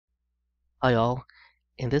Hi all.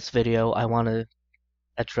 In this video I want to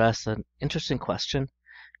address an interesting question.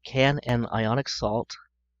 Can an ionic salt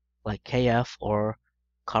like KF or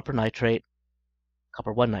copper nitrate,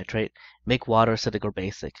 copper 1 nitrate, make water acidic or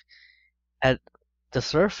basic? At the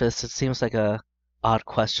surface it seems like a odd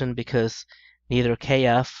question because neither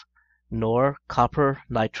KF nor copper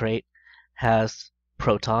nitrate has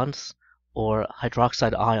protons or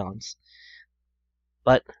hydroxide ions.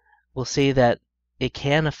 But we'll see that it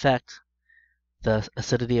can affect the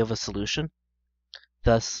acidity of a solution,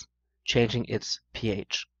 thus changing its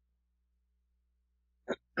pH.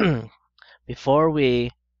 Before we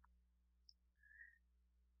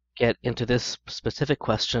get into this specific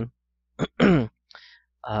question,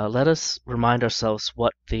 let us remind ourselves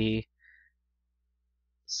what the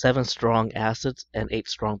 7 strong acids and 8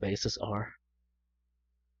 strong bases are.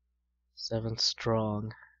 7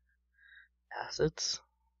 strong acids,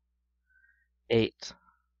 8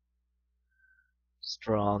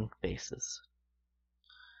 strong bases.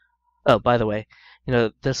 Oh, by the way,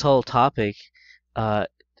 this whole topic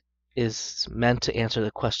is meant to answer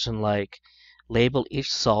the question like, label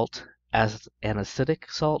each salt as an acidic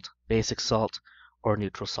salt, basic salt, or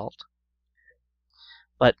neutral salt.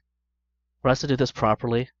 But for us to do this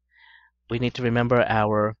properly, we need to remember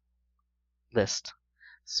our list.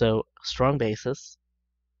 So strong bases,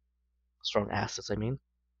 strong acids, I mean.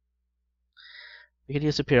 We could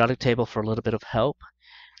use the periodic table for a little bit of help.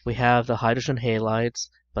 We have the hydrogen halides,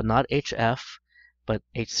 but not HF, but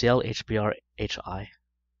HCl, HBr, HI.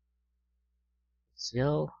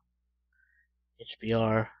 HCl,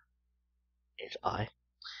 HBr, HI.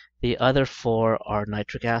 The other 4 are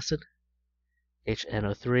nitric acid,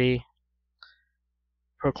 HNO3,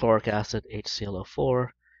 perchloric acid,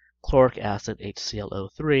 HClO4, chloric acid,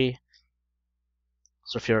 HClO3,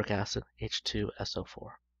 sulfuric acid,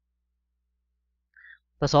 H2SO4.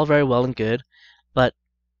 That's all very well and good, but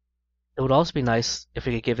it would also be nice if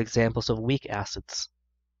we could give examples of weak acids.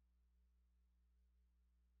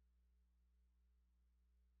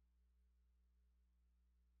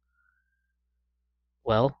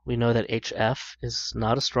 Well, we know that HF is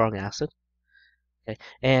not a strong acid, okay?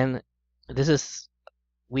 And this is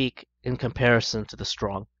weak in comparison to the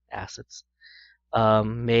strong acids.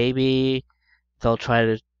 Maybe they'll try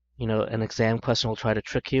to, an exam question will try to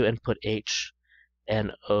trick you and put HNO2.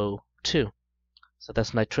 So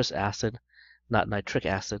that's nitrous acid, not nitric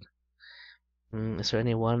acid. Is there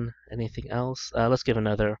anything else? Let's give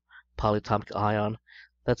another polyatomic ion.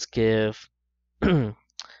 Let's give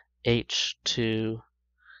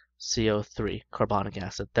H2CO3, carbonic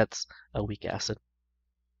acid. That's a weak acid.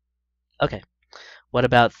 Okay, what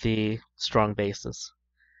about the strong bases?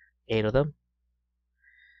 8 of them.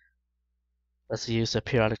 Let's use the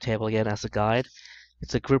periodic table again as a guide.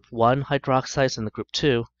 It's a group 1 hydroxides and the group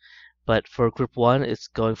 2, but for group 1 it's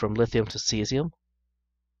going from lithium to cesium.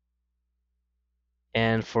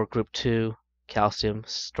 And for group 2, calcium,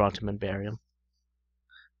 strontium, and barium.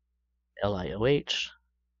 LiOH.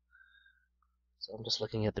 So I'm just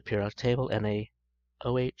looking at the periodic table.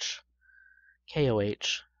 NaOH,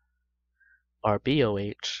 KOH,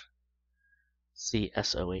 RbOH,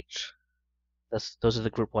 CSOH. Those are the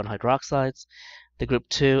group 1 hydroxides. The group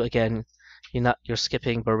 2, again, you're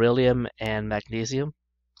skipping beryllium and magnesium,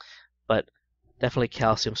 but definitely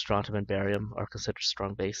calcium, strontium, and barium are considered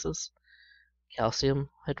strong bases. Calcium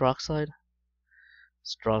hydroxide,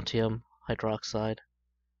 strontium hydroxide,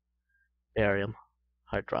 barium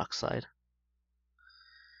hydroxide.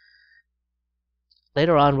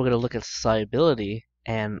 Later on, we're going to look at solubility,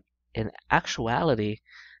 and in actuality,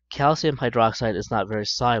 calcium hydroxide is not very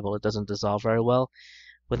soluble. It doesn't dissolve very well.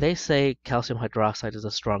 When they say calcium hydroxide is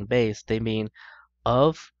a strong base, they mean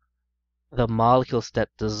of the molecules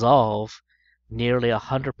that dissolve, nearly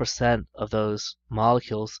 100% of those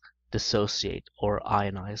molecules dissociate or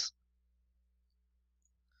ionize.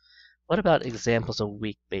 What about examples of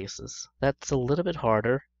weak bases? That's a little bit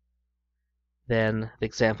harder than the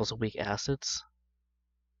examples of weak acids.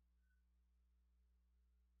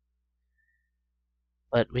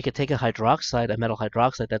 But we could take a hydroxide, a metal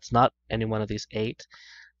hydroxide, that's not any one of these 8.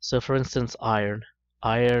 So for instance, iron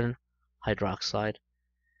hydroxide,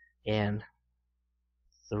 and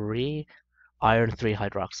iron 3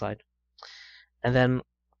 hydroxide. And then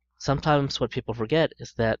sometimes what people forget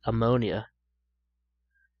is that ammonia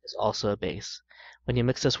is also a base. When you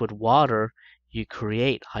mix this with water, you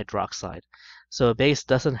create hydroxide. So a base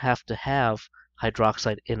doesn't have to have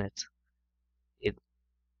hydroxide in it.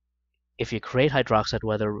 If you create hydroxide,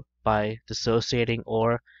 whether by dissociating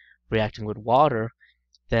or reacting with water,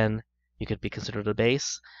 then you could be considered a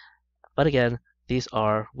base. But again, these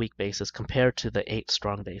are weak bases compared to the 8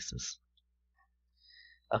 strong bases.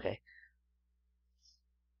 Okay.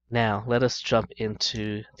 Now, let us jump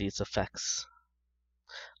into these effects.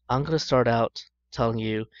 I'm going to start out telling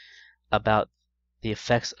you about the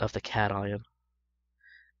effects of the cation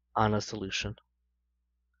on a solution.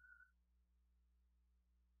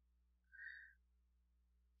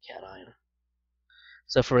 Cation.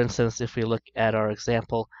 So for instance, if we look at our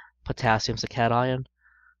example, potassium's a cation,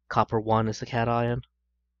 copper 1 is a cation.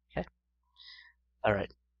 Okay. All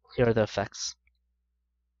right. Here are the effects.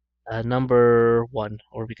 Number 1,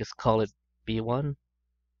 or we could call it B1.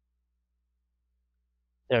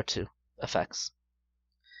 There are 2 effects.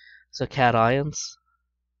 So cations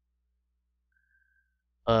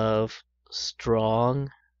of strong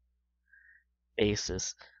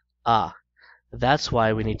bases. That's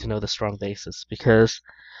why we need to know the strong bases, because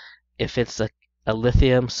if it's a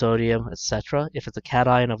lithium, sodium, etc., if it's a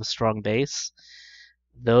cation of a strong base,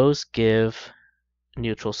 those give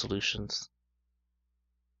neutral solutions.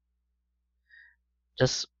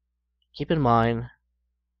 Just keep in mind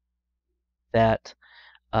that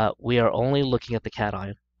we are only looking at the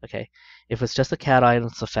cation. Okay, if it's just a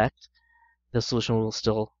cation's effect, the solution will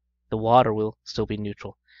still, the water will still be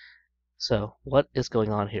neutral. So what is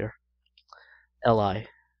going on here? Li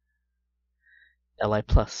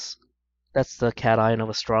plus. That's the cation of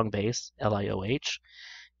a strong base, LiOH.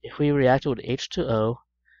 If we react it with H2O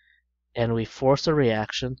and we force a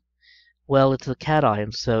reaction, well, it's a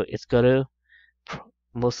cation, so it's going to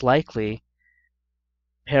most likely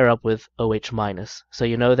pair up with OH minus. So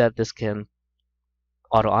you know that this can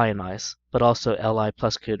autoionize, but also Li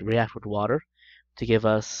plus could react with water to give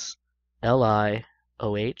us LiOH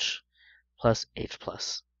plus H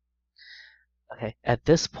plus. Okay, at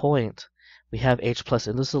this point, we have H plus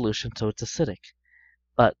in the solution, so it's acidic.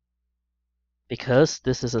 But because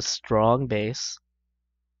this is a strong base,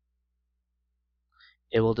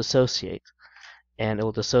 it will dissociate. And it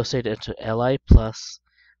will dissociate into Li plus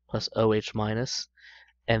OH minus,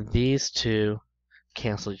 and these two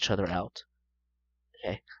cancel each other out.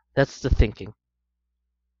 Okay, that's the thinking.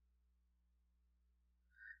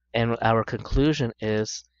 And our conclusion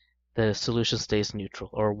is the solution stays neutral,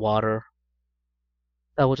 or water.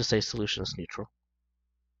 We'll just say solution is neutral.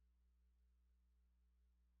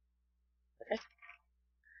 Okay.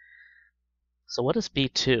 So what is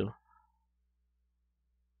B2?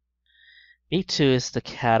 B2 is the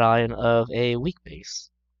cation of a weak base.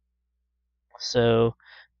 So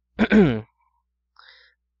if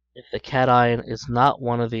the cation is not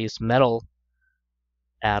one of these metal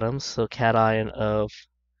atoms, so cation of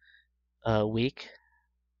a weak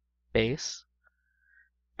base,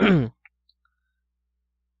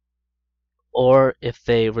 or if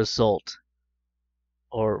they result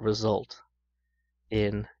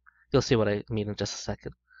in, you'll see what I mean in just a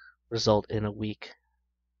second, result in a weak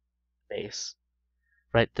base,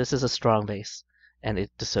 right? This is a strong base, and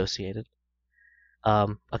it dissociated.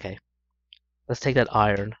 Okay, let's take that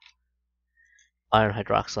iron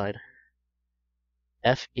hydroxide,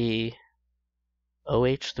 FeOH3.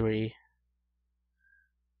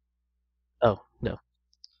 Oh, no,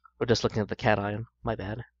 we're just looking at the cation, my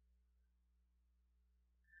bad.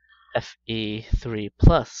 Fe3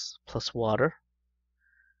 plus water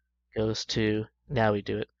goes to, now we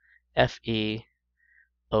do it,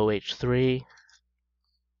 FeOH3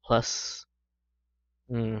 plus,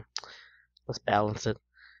 let's balance it.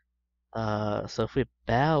 So if we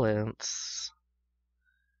balance,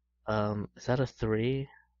 is that a 3?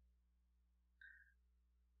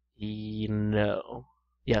 No.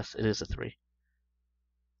 Yes, it is a 3.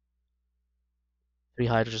 3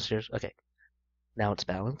 hydrogens here. Okay. Now it's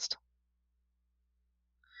balanced.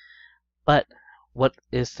 But what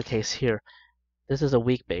is the case here? This is a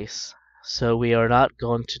weak base, so we are not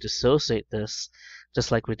going to dissociate this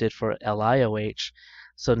just like we did for LiOH.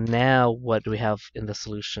 So now what do we have in the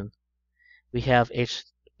solution? We have H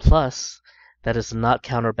plus that is not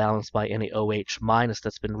counterbalanced by any OH minus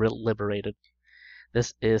that's been liberated.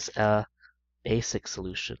 This is a basic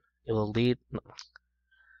solution. It will lead,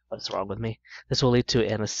 what is wrong with me? This will lead to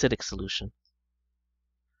an acidic solution.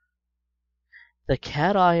 The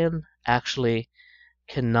cation actually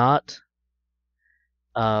cannot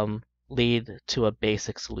lead to a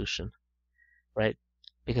basic solution, right?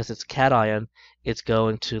 Because it's cation, it's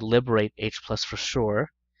going to liberate H plus for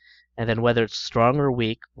sure, and then whether it's strong or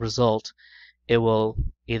weak result, it will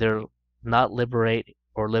either not liberate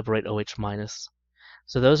or liberate OH minus.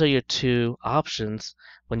 So those are your two options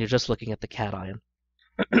when you're just looking at the cation.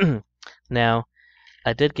 Now,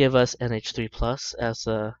 I did give us NH3 plus as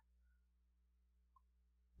a,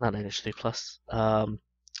 not NH3 plus,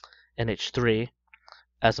 NH3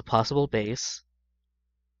 as a possible base.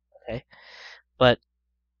 Okay, but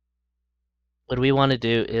what we want to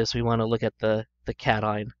do is we want to look at the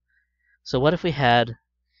cation. So what if we had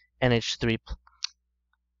NH3,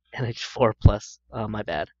 NH4 plus, my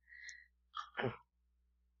bad.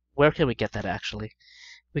 Where can we get that actually?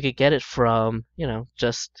 We could get it from,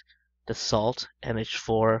 just the salt,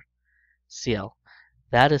 NH4Cl.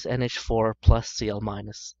 That is NH4 plus Cl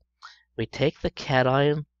minus. We take the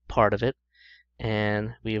cation part of it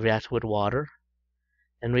and we react with water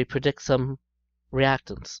and we predict some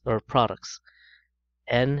reactants or products.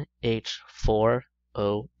 NH4OH.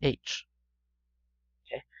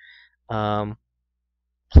 Okay.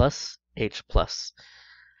 Plus H plus.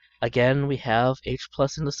 Again, we have H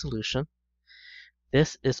plus in the solution.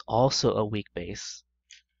 This is also a weak base.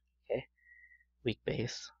 Okay, weak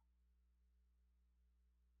base.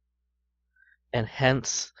 And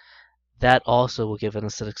hence, that also will give an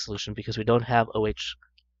acidic solution because we don't have OH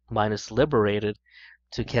minus liberated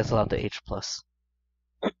to cancel out the H plus.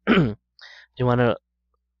 Do you want to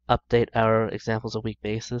update our examples of weak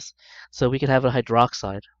bases? So we could have a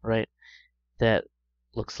hydroxide, right, that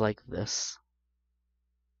looks like this.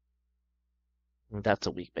 And that's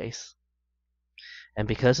a weak base. And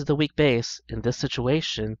because of the weak base, in this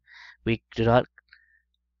situation, we do not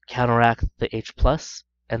counteract the H plus,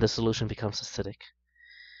 and the solution becomes acidic.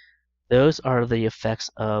 Those are the effects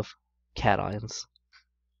of cations.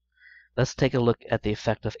 Let's take a look at the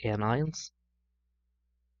effect of anions.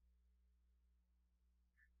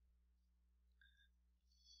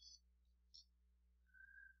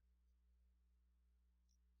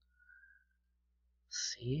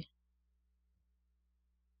 See?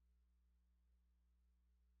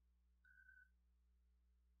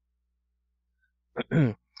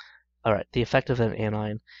 All right, the effect of an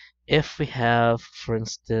anion. If we have, for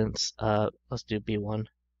instance, let's do B1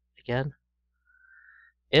 again.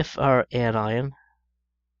 If our anion,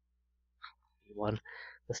 B1,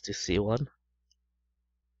 let's do C1.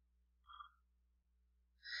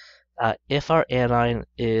 If our anion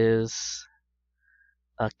is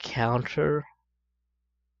a counter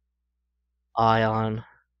ion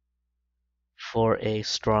for a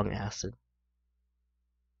strong acid.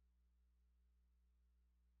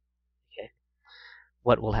 Okay,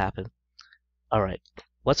 what will happen? All right,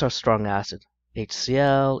 what's our strong acid?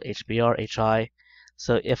 HCl, HBr, HI.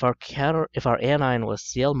 So if our anion was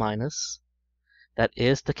Cl minus, that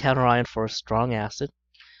is the counter ion for a strong acid,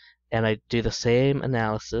 and I do the same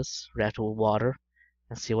analysis, react with water,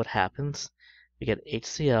 and see what happens. We get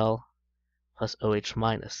HCl plus OH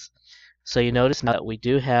minus. So you notice now that we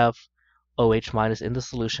do have OH minus in the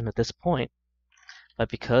solution at this point, but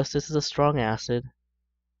because this is a strong acid,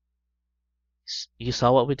 you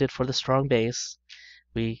saw what we did for the strong base,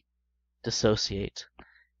 we dissociate,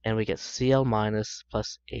 and we get Cl minus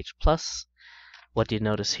plus H plus. What do you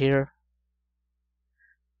notice here?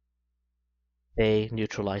 They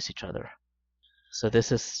neutralize each other. So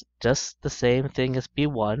this is just the same thing as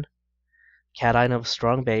B1. Cation of a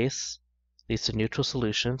strong base leads to neutral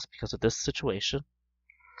solutions because of this situation.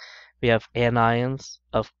 We have anions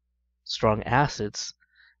of strong acids,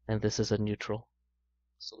 and this is a neutral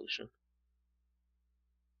solution.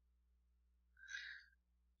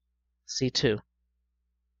 C2.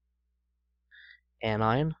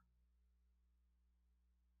 Anion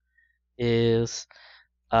is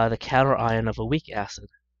the counter ion of a weak acid.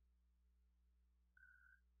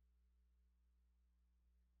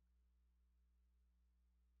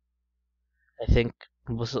 I think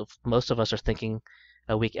most of us are thinking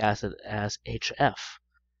a weak acid as HF.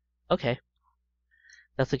 Okay,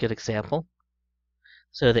 that's a good example.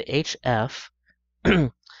 So the HF,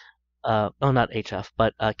 oh not HF,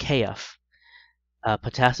 but KF,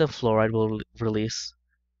 potassium fluoride will release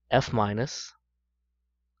F minus,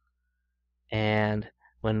 and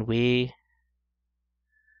when we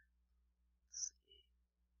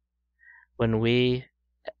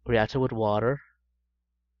react it with water,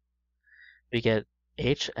 we get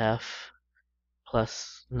HF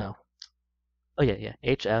plus, no, oh yeah,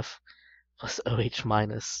 HF plus OH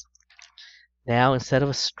minus. Now, instead of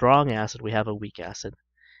a strong acid, we have a weak acid,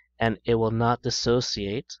 and it will not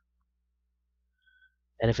dissociate.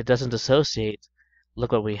 And if it doesn't dissociate,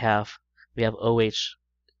 look what we have. We have OH.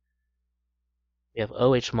 We have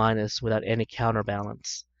OH minus without any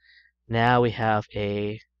counterbalance. Now we have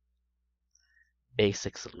a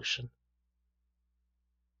basic solution.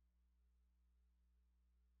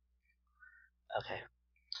 Okay.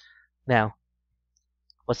 Now,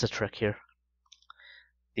 what's the trick here?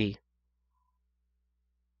 We're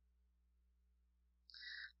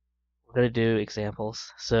going to do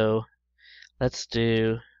examples. So let's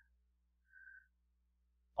do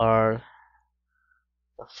the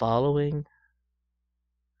following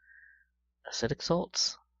acidic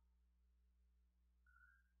salts,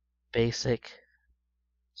 basic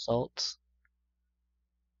salts,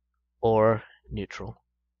 or neutral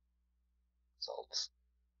salts.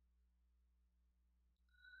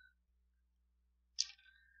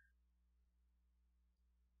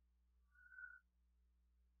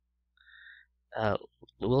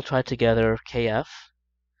 We'll try together KF.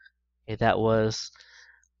 Okay, that was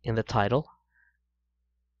in the title.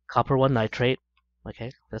 Copper 1 nitrate.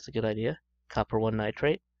 Okay, that's a good idea. Copper 1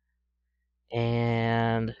 nitrate.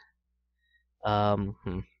 And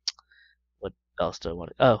what else do I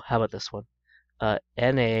want? Oh, how about this one?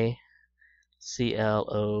 NaClO4.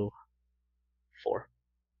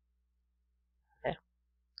 Okay.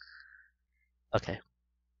 Okay.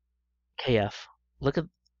 KF. Look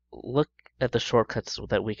at the shortcuts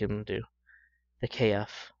that we can do. The KF.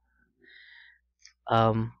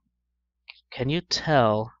 Can you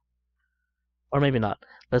tell, or maybe not?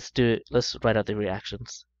 Let's write out the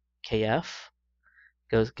reactions. KF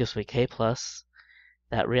gives me K plus.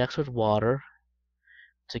 That reacts with water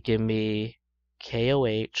to give me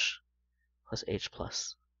KOH plus H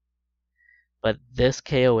plus. But this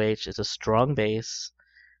KOH is a strong base,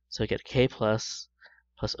 so I get K plus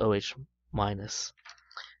OH minus.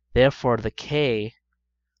 Therefore, the K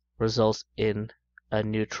results in a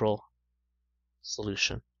neutral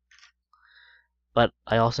solution. But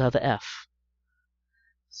I also have the F.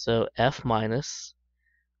 So F minus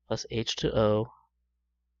plus H2O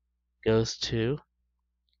goes to,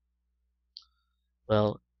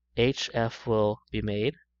 well, HF will be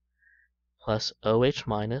made plus OH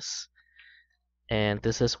minus, and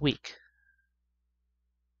this is weak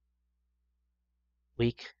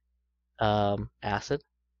acid,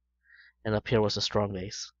 and up here was a strong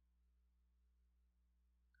base.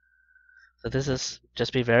 So this is,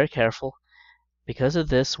 just be very careful. Because of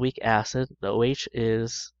this weak acid, the OH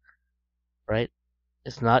is, right,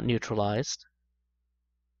 it's not neutralized,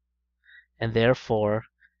 and therefore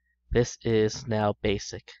this is now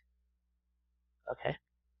basic. Okay,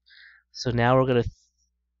 so now we're going to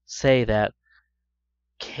say that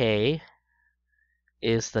K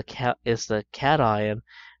is the cation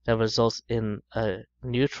that results in a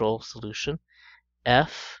neutral solution.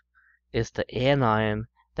 F is the anion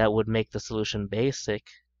that would make the solution basic.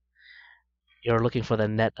 You're looking for the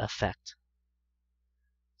net effect.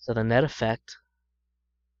 So the net effect,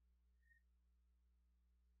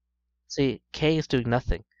 see, K is doing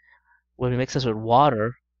nothing. When we mix this with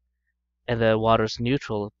water, and the water's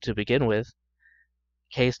neutral to begin with,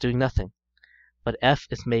 K is doing nothing. But F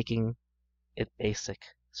is making it basic.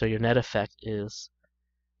 So your net effect is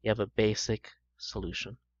you have a basic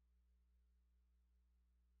solution.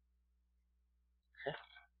 Okay.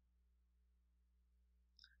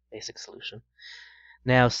 Basic solution.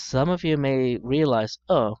 Now, some of you may realize,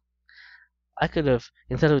 oh, I could have,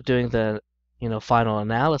 instead of doing the final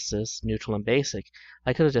analysis, neutral and basic,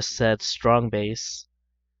 I could have just said strong base.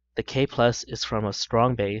 The K plus is from a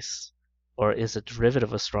strong base, or is a derivative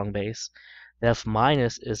of a strong base. The F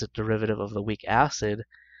minus is a derivative of the weak acid.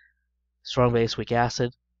 Strong base, weak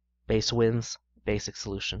acid, base wins, basic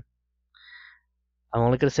solution. I'm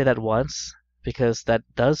only going to say that once because that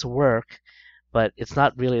does work, but it's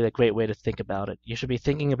not really a great way to think about it. You should be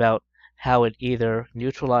thinking about how it either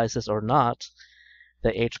neutralizes or not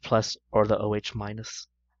the H plus or the OH minus.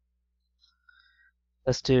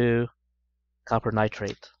 Let's do copper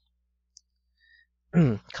nitrate.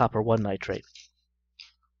 Copper 1 nitrate.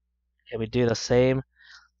 Okay, we do the same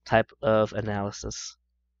type of analysis.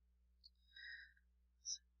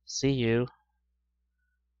 CuNO3.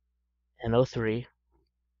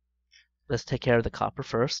 Let's take care of the copper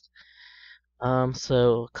first.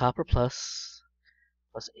 So copper plus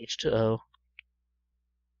H2O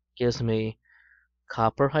gives me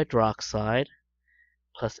copper hydroxide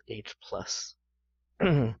plus H plus.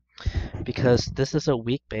 Because this is a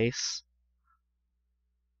weak base,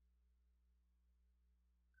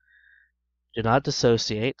 do not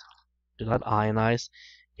dissociate, do not ionize.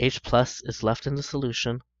 H plus is left in the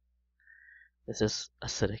solution. This is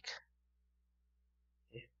acidic.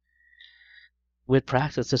 With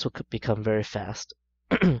practice, this will become very fast.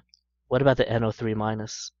 What about the NO3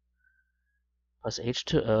 minus? Plus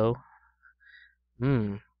H2O.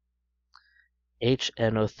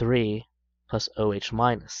 HNO3 plus OH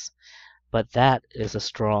minus. But that is a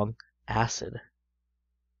strong acid.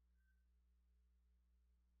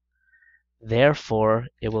 Therefore,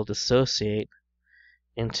 it will dissociate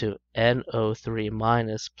into NO3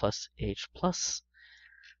 minus plus H plus.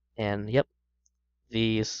 And yep,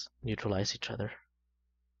 these neutralize each other.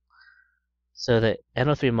 So the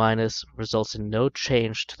NO3 minus results in no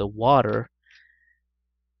change to the water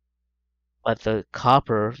but the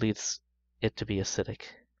copper leads it to be acidic.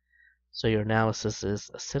 So your analysis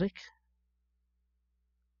is acidic.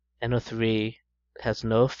 NO3 has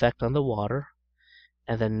no effect on the water,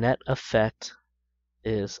 and the net effect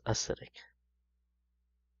is acidic.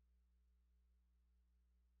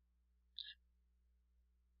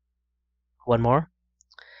 One more.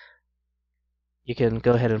 You can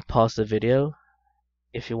go ahead and pause the video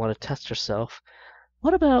if you want to test yourself.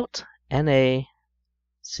 What about NaClO4?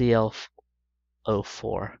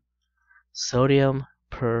 Sodium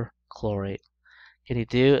perchlorate. Can you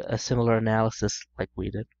do a similar analysis like we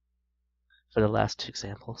did for the last two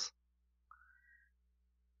examples?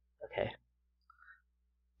 Okay.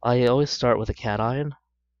 I always start with a cation,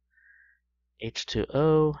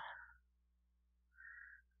 H2O.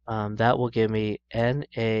 That will give me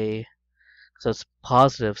Na, so it's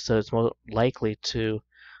positive, so it's more likely to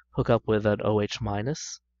hook up with an OH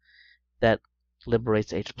minus. That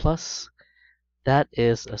liberates H plus. That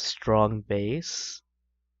is a strong base.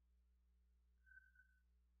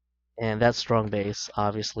 And that strong base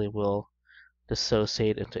obviously will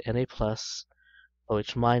dissociate into Na plus,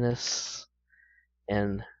 OH minus,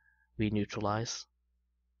 and we neutralize.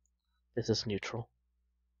 This is neutral.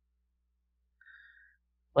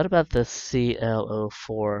 What about the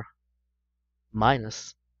ClO4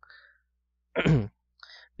 minus?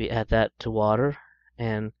 We add that to water,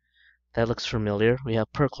 and that looks familiar. We have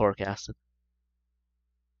perchloric acid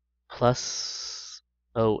plus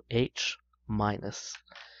OH minus.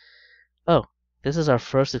 Oh, this is our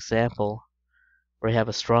first example where we have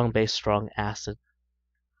a strong base, strong acid.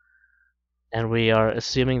 And we are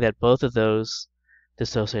assuming that both of those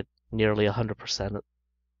dissociate nearly 100%.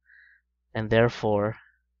 And therefore,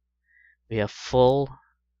 we have full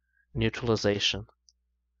neutralization.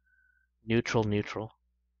 Neutral, neutral.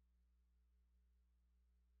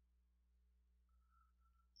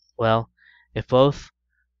 Well, if both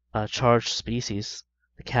charged species,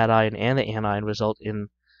 the cation and the anion, result in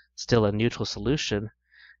still a neutral solution,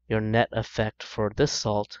 your net effect for this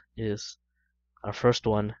salt is, our first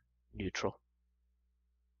one, neutral.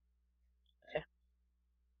 Okay.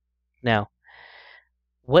 Now,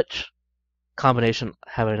 which combination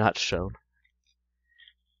have I not shown?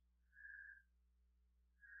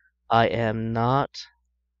 I am not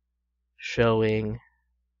showing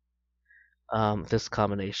this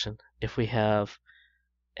combination. If we have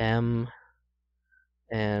M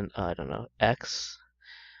and I don't know, X,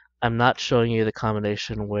 I'm not showing you the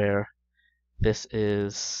combination where this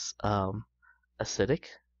is acidic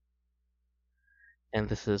and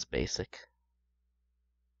this is basic.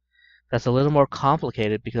 That's a little more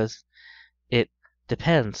complicated because it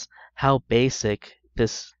depends how basic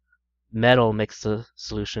this metal makes the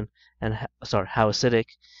solution, and how acidic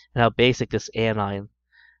and how basic this anion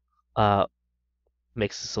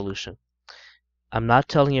makes the solution. I'm not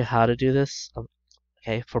telling you how to do this.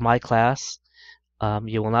 Okay, for my class,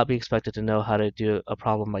 you will not be expected to know how to do a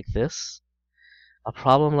problem like this. A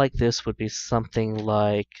problem like this would be something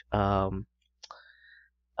like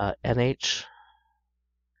NH4F,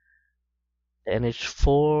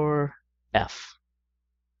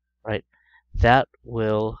 right? That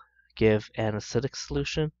will give an acidic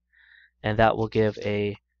solution, and that will give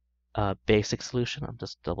a basic solution. I'm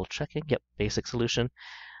just double checking. Yep, basic solution.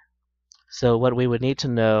 So what we would need to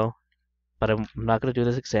know, but I'm not going to do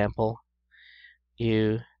this example,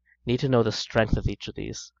 you need to know the strength of each of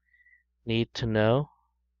these. Need to know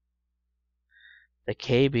the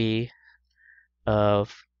Kb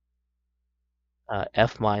of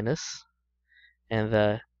F minus and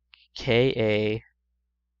the Ka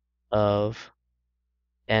of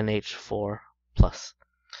NH4 plus.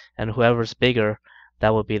 And whoever's bigger,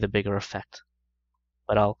 that will be the bigger effect.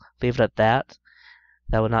 But I'll leave it at that.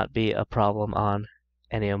 That would not be a problem on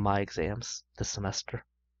any of my exams this semester.